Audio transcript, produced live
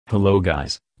Hello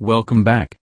guys, welcome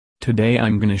back. Today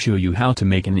I'm gonna show you how to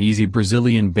make an easy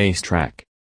Brazilian bass track.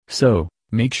 So,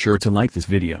 make sure to like this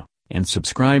video, and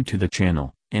subscribe to the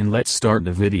channel, and let's start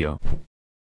the video.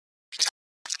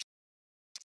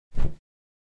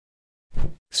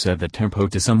 Set the tempo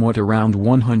to somewhat around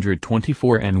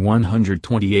 124 and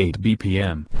 128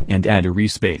 BPM, and add a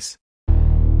respace.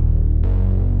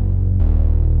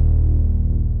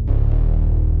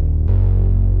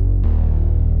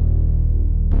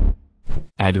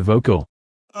 Add a vocal.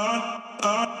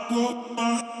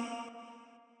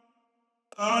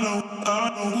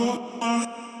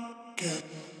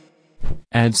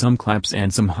 Add some claps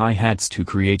and some hi-hats to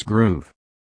create groove.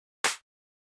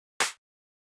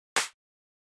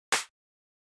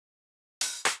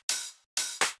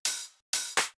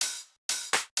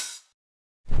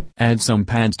 Add some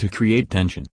pads to create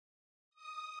tension.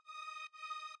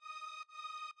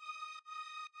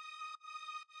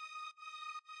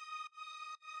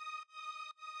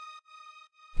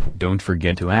 Don't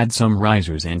forget to add some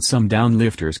risers and some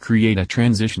downlifters, create a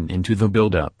transition into the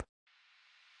build-up.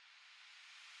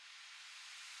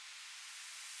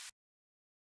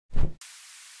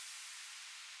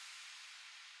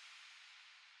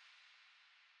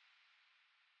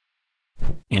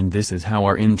 And this is how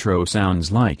our intro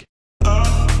sounds like.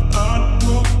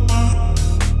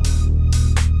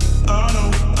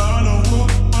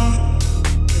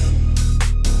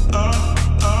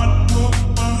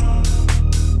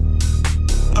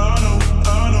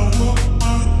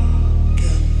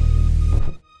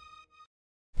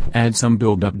 Add some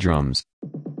build-up drums.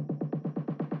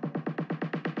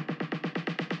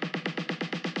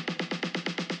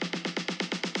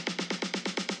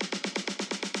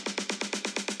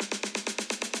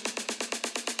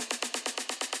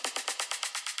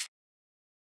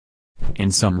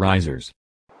 And some risers.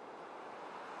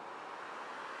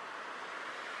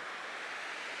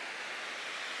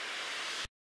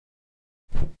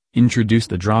 Introduce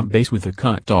the drop bass with a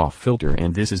cut-off filter,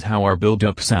 and this is how our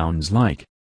build-up sounds like.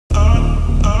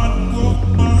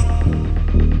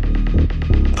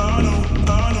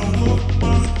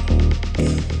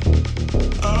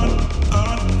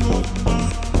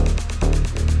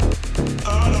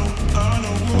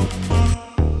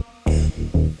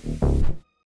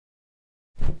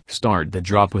 Start the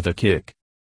drop with a kick.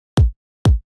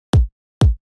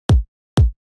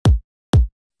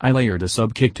 I layered a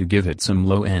sub-kick to give it some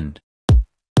low end.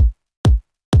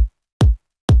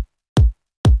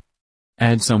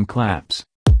 Add some claps.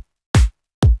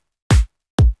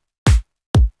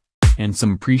 And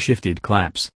some pre-shifted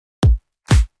claps.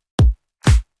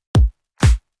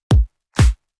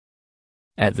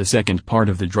 At the second part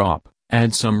of the drop,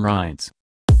 add some rides.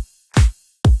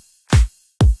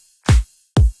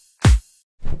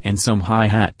 And some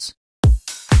hi-hats.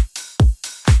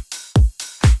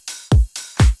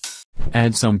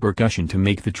 Add some percussion to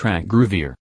make the track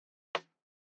groovier.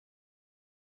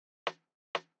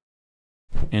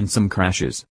 And some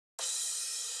crashes.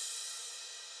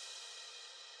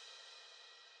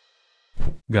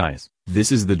 Guys,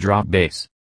 this is the drop bass.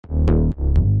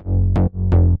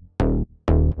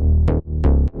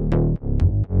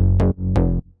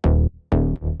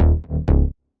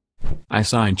 I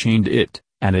side-chained it,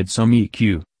 added some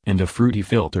EQ, and a fruity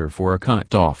filter for a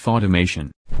cut-off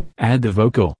automation. Add the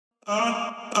vocal.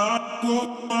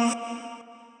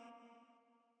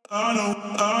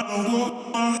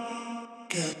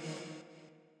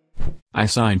 I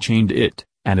side-chained it,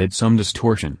 added some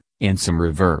distortion, and some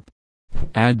reverb.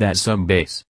 Add that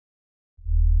sub-bass.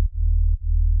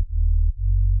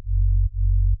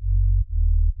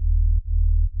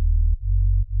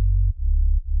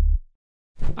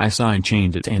 I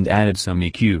side-chained it and added some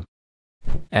EQ.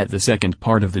 At the second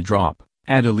part of the drop,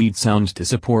 add a lead sound to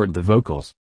support the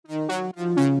vocals.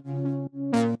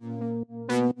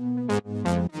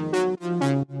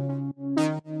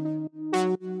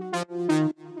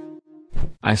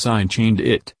 I side-chained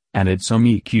it, added some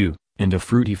EQ, and a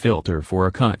fruity filter for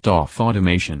a cut-off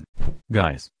automation.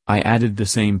 Guys, I added the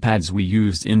same pads we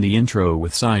used in the intro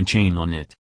with sidechain on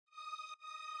it.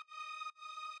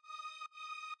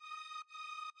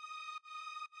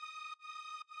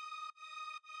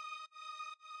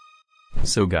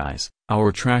 So guys,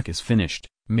 our track is finished.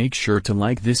 Make sure to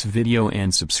like this video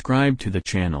and subscribe to the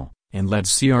channel, and let's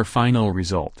see our final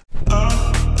result.